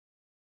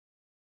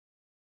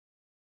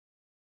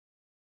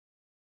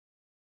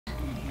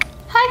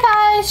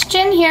Hi guys,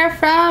 Jen here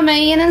from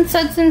A&N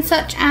Suds and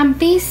Such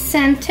Abbey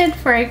Scented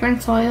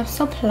Fragrance Oil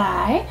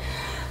Supply.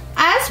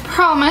 As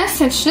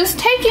promised, it's just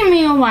taking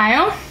me a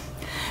while.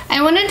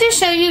 I wanted to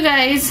show you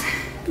guys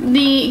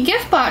the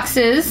gift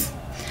boxes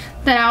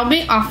that I'll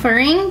be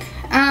offering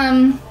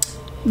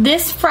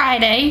this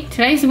Friday.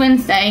 Today's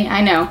Wednesday,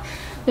 I know.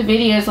 The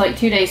video is like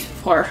 2 days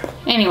before.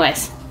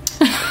 Anyways.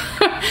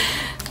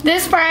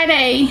 This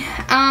Friday,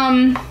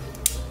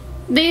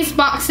 these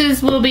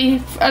boxes will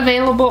be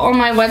available on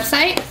my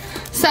website.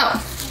 So,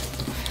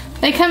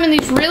 they come in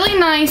these really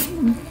nice,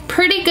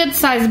 pretty good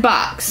sized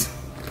box.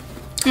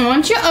 And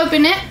once you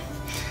open it,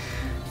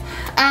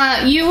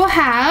 you will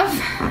have,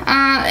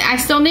 I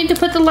still need to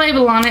put the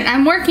label on it.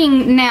 I'm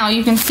working now,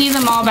 you can see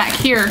them all back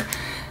here,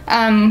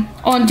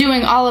 on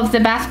doing all of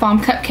the bath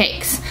bomb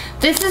cupcakes.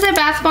 This is a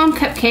bath bomb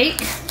cupcake,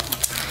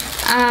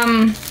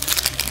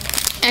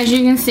 as you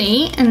can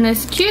see, in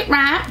this cute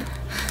wrap.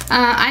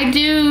 I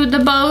do the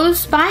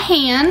bows by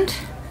hand,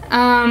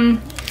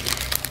 and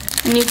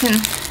you can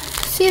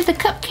see the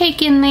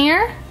cupcake in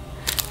there.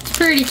 It's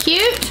pretty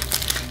cute.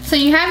 So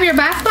you have your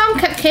bath bomb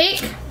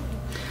cupcake.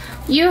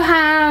 You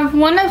have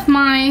one of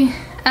my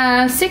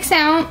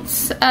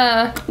 6-ounce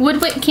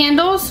wood wick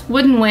candles,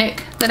 wooden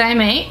wick that I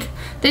make.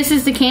 This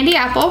is the candy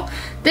apple.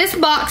 This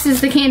box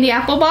is the candy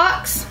apple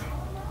box.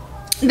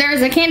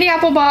 There's a candy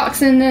apple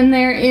box, and then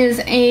there is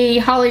a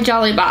holly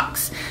jolly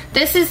box.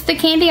 This is the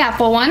candy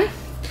apple one.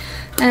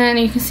 And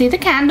you can see the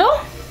candle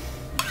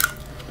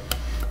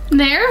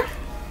there.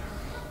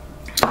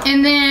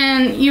 And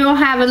then you'll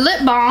have a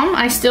lip balm.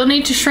 I still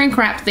need to shrink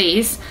wrap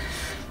these.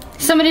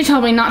 Somebody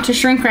told me not to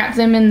shrink wrap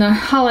them in the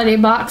holiday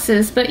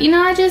boxes, but you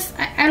know,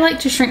 I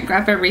like to shrink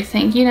wrap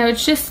everything. You know,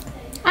 it's just,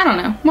 I don't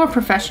know, more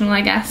professional,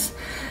 I guess.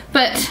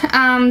 But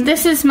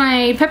this is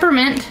my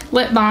peppermint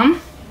lip balm.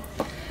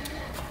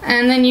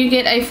 And then you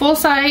get a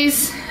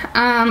full-size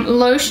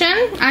lotion.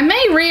 I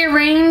may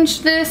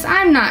rearrange this,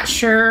 I'm not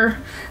sure.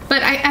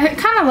 But I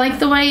kind of like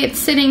the way it's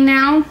sitting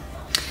now.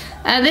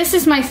 This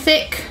is my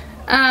thick,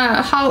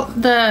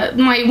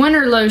 my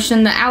winter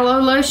lotion, the aloe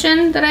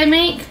lotion that I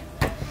make.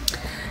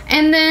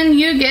 And then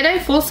you get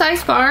a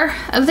full-size bar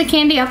of the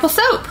candy apple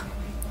soap.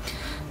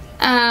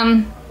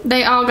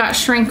 They all got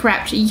shrink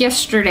wrapped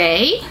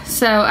yesterday.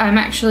 So I'm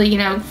actually, you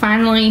know,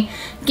 finally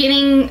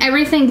getting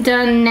everything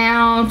done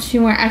now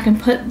to where I can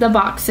put the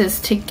boxes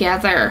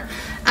together.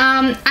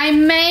 I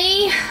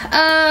may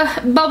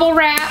bubble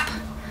wrap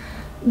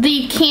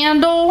the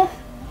candle,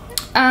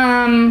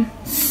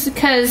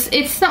 because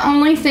it's the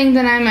only thing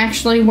that I'm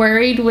actually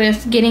worried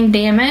with getting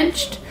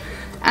damaged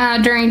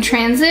during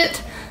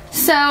transit.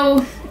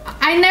 So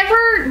I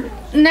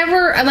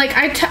never like,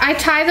 I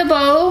tie the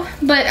bow,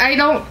 but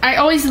I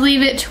always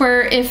leave it to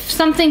where if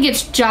something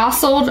gets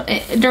jostled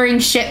during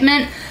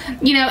shipment,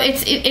 you know,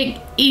 it's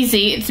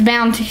easy. It's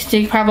bound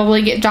to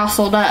probably get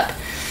jostled up,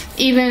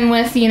 even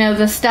with, you know,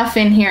 the stuff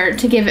in here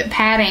to give it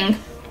padding.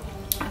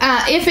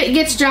 If it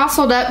gets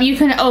jostled up, you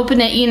can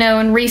open it, you know,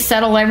 and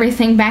resettle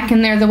everything back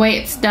in there the way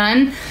it's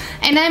done.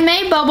 And I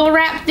may bubble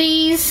wrap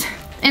these,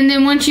 and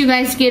then once you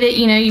guys get it,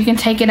 you know, you can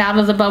take it out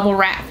of the bubble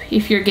wrap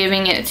if you're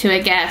giving it to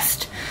a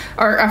guest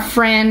or a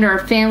friend or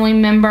a family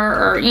member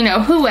or, you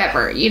know,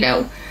 whoever, you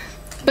know.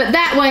 But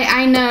that way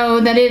I know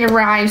that it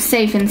arrives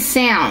safe and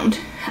sound.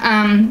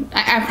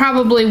 I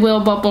probably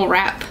will bubble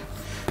wrap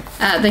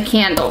the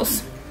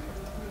candles.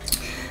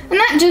 And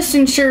that just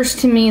ensures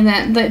to me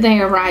that they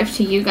arrive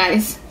to you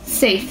guys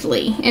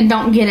safely and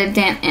don't get a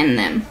dent in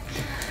them.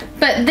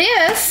 But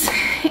this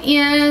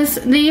is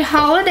the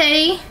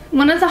holiday,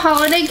 one of the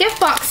holiday gift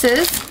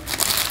boxes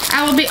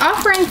I will be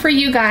offering for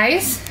you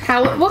guys.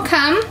 How it will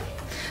come.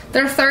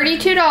 They're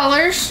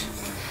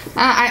 $32.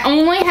 I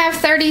only have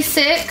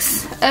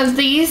 36 of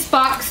these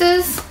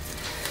boxes.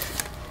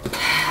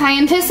 I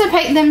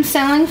anticipate them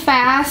selling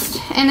fast,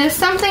 and if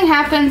something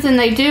happens and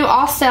they do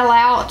all sell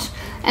out,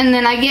 and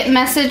then I get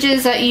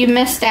messages that you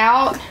missed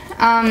out,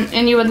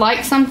 and you would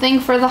like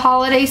something for the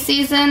holiday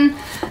season,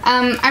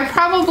 I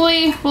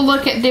probably will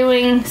look at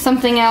doing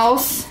something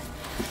else,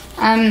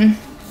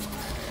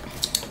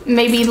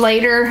 maybe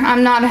later.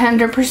 I'm not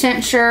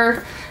 100%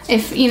 sure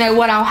if, you know,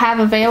 what I'll have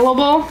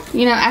available,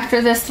 you know,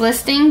 after this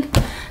listing,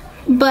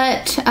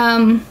 but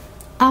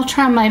I'll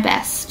try my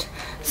best.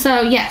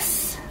 So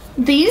yes,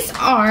 these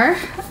are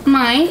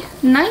my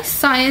nice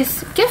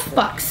size gift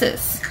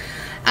boxes.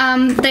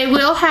 They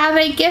will have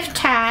a gift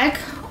tag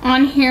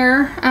on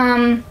here.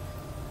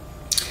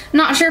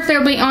 Not sure if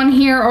they'll be on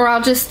here or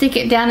I'll just stick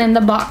it down in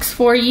the box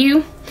for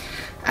you.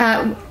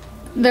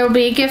 There will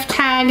be a gift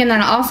tag, and then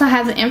I also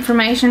have the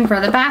information for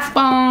the bath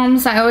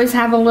bombs. I always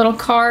have a little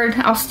card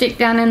I'll stick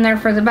down in there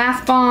for the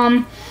bath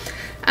bomb.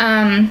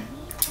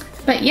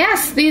 But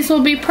yes, these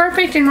will be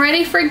perfect and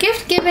ready for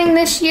gift giving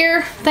this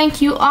year. Thank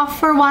you all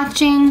for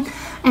watching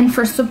and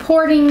for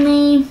supporting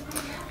me.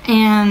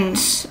 And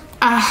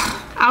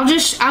I'll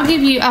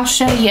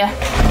show you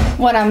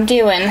what I'm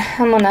doing.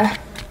 I'm gonna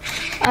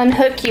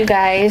unhook you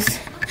guys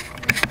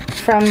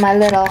from my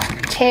little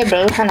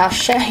table, and I'll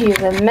show you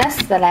the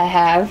mess that I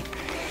have.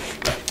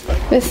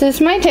 This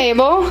is my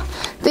table.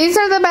 these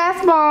are the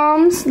bath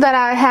bombs that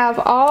I have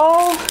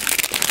all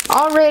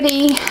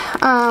already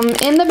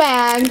in the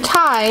bag,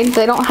 tied.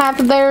 They don't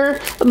have their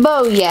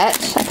bow yet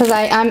because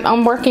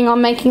I'm working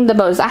on making the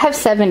bows. I have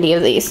 70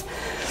 of these.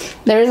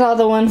 There's all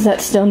the ones that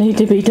still need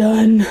to be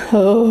done.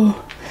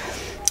 Oh.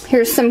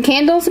 Here's some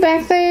candles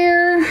back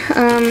there.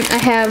 I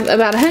have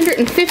about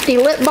 150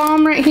 lip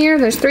balm right here.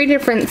 There's 3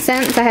 different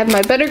scents. I have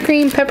my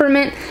buttercream,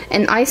 peppermint,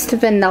 and iced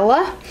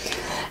vanilla.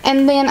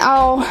 And then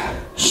I'll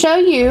show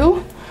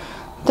you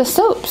the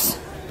soaps.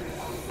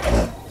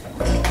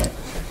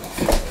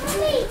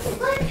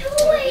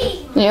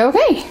 Yeah,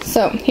 okay,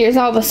 so here's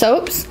all the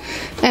soaps.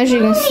 As you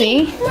can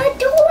see, my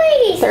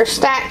toys. They're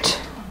stacked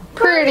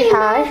pretty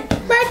high.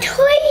 My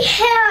toy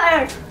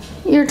hurt.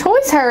 Your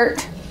toys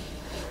hurt?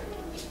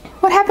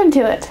 What happened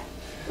to it?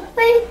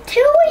 My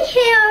toy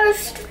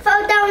hairs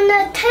fell down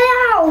the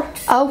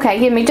couch. Okay,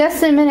 give me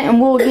just a minute and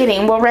we'll get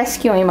him. We'll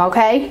rescue him,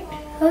 okay?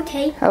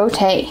 Okay.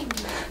 Okay.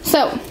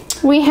 So,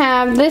 we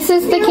have, this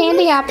is the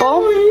candy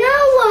apple.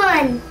 No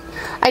one.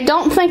 I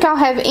don't think I'll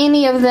have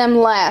any of them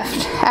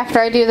left after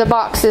I do the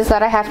boxes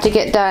that I have to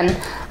get done.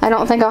 I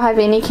don't think I'll have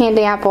any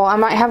candy apple. I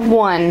might have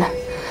one.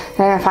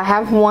 And if I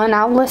have one,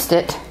 I'll list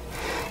it.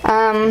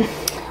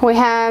 We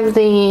have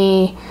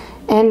the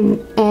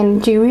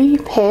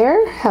andouille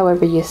pear,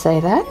 however you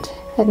say that.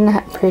 Isn't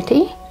that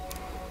pretty?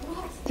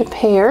 The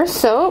pear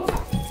soap.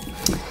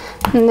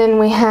 And then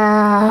we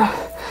have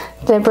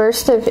the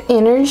Burst of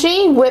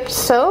Energy whipped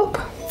soap.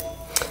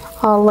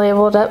 All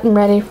labeled up and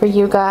ready for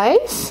you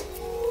guys.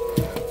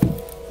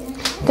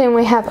 Then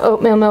we have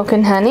oatmeal milk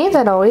and honey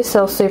that always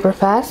sells super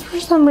fast for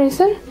some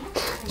reason.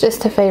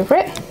 Just a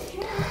favorite.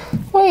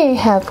 We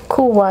have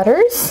Cool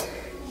Waters,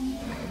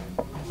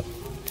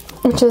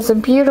 which is a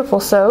beautiful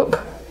soap.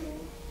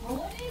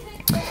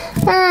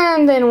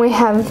 And then we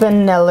have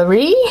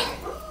Vanillary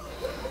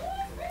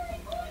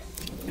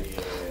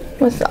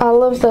with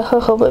all of the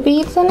jojoba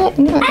beads in it.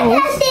 Nice. I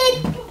got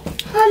it.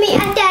 Mommy,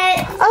 I got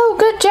it. Oh,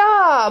 good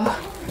job.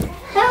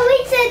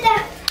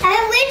 I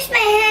reached my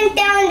hand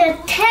down the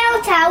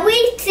couch. I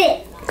reached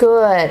it.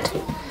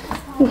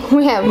 Good.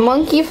 We have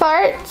Monkey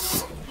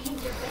Farts,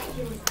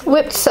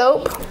 whipped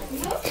soap,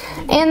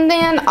 and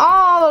then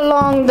all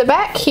along the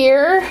back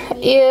here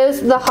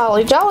is the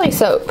Holly Jolly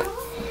soap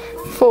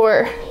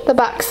for the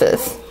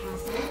boxes.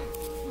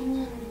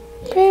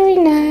 Very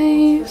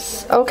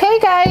nice. Okay,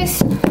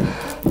 guys.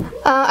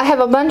 I have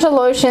a bunch of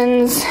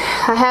lotions.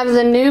 I have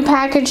the new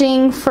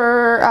packaging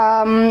for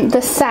the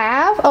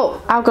salve.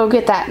 Oh, I'll go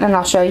get that and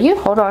I'll show you.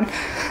 Hold on.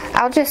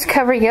 I'll just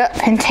cover you up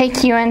and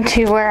take you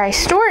into where I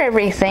store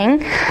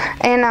everything,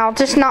 and I'll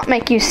just not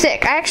make you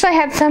sick. I actually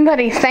had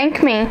somebody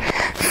thank me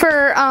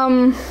for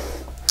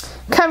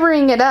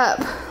covering it up.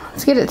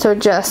 Let's get it to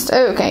adjust.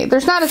 Okay,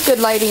 there's not as good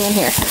lighting in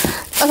here.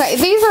 Okay,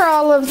 these are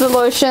all of the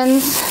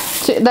lotions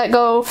that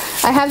go.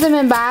 I have them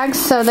in bags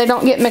so they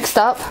don't get mixed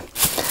up.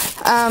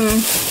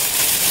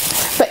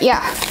 But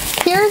yeah,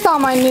 here's all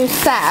my new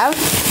salve.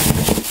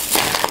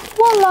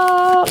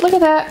 Voila! Look at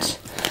that.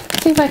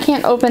 See if I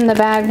can't open the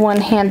bag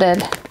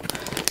one-handed.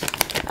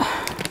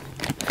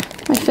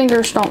 My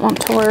fingers don't want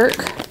to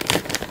work.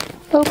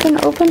 Open,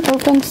 open,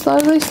 open.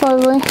 Slowly,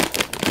 slowly.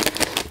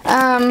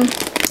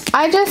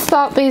 I just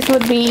thought these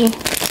would be...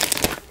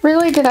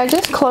 Really, did I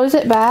just close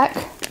it back?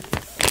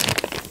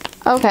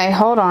 Okay,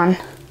 hold on.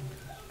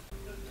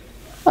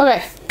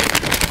 Okay,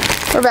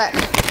 we're back.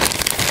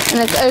 And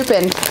it's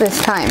opened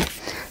this time.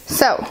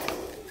 So,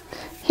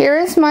 here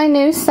is my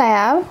new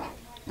salve.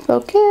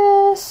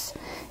 Focus.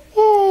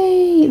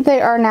 Yay! They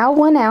are now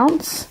 1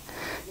 ounce.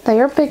 They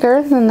are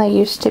bigger than they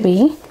used to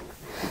be.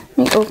 Let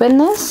me open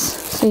this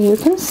so you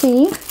can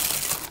see.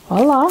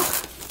 Voila.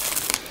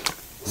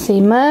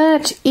 See,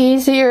 much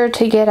easier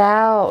to get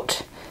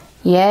out.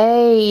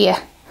 Yay!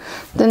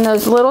 Than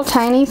those little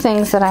tiny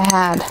things that I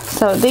had.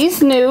 So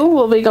these new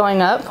will be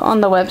going up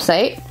on the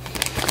website.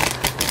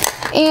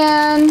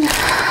 And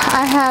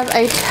I have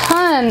a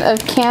ton of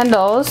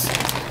candles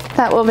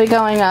that will be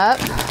going up.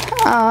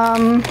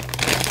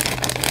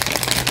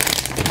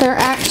 They're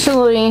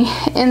actually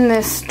in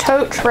this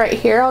tote right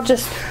here. I'll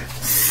just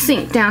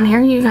sink down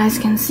here. You guys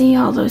can see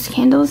all those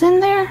candles in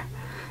there.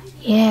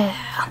 Yeah,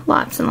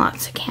 lots and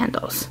lots of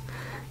candles.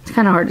 It's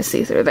kind of hard to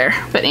see through there.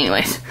 But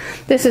anyways,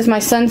 this is my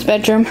son's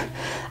bedroom.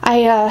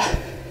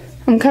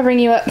 I'm covering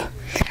you up.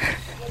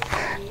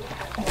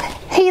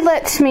 He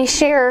lets me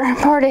share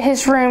part of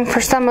his room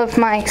for some of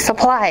my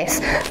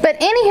supplies. But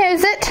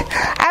anywho's it,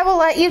 I will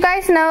let you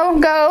guys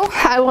go.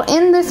 I will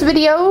end this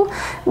video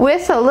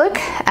with a look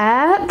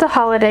at the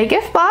holiday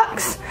gift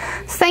box.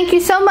 Thank you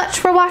so much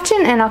for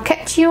watching, and I'll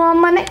catch you on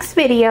my next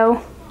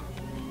video.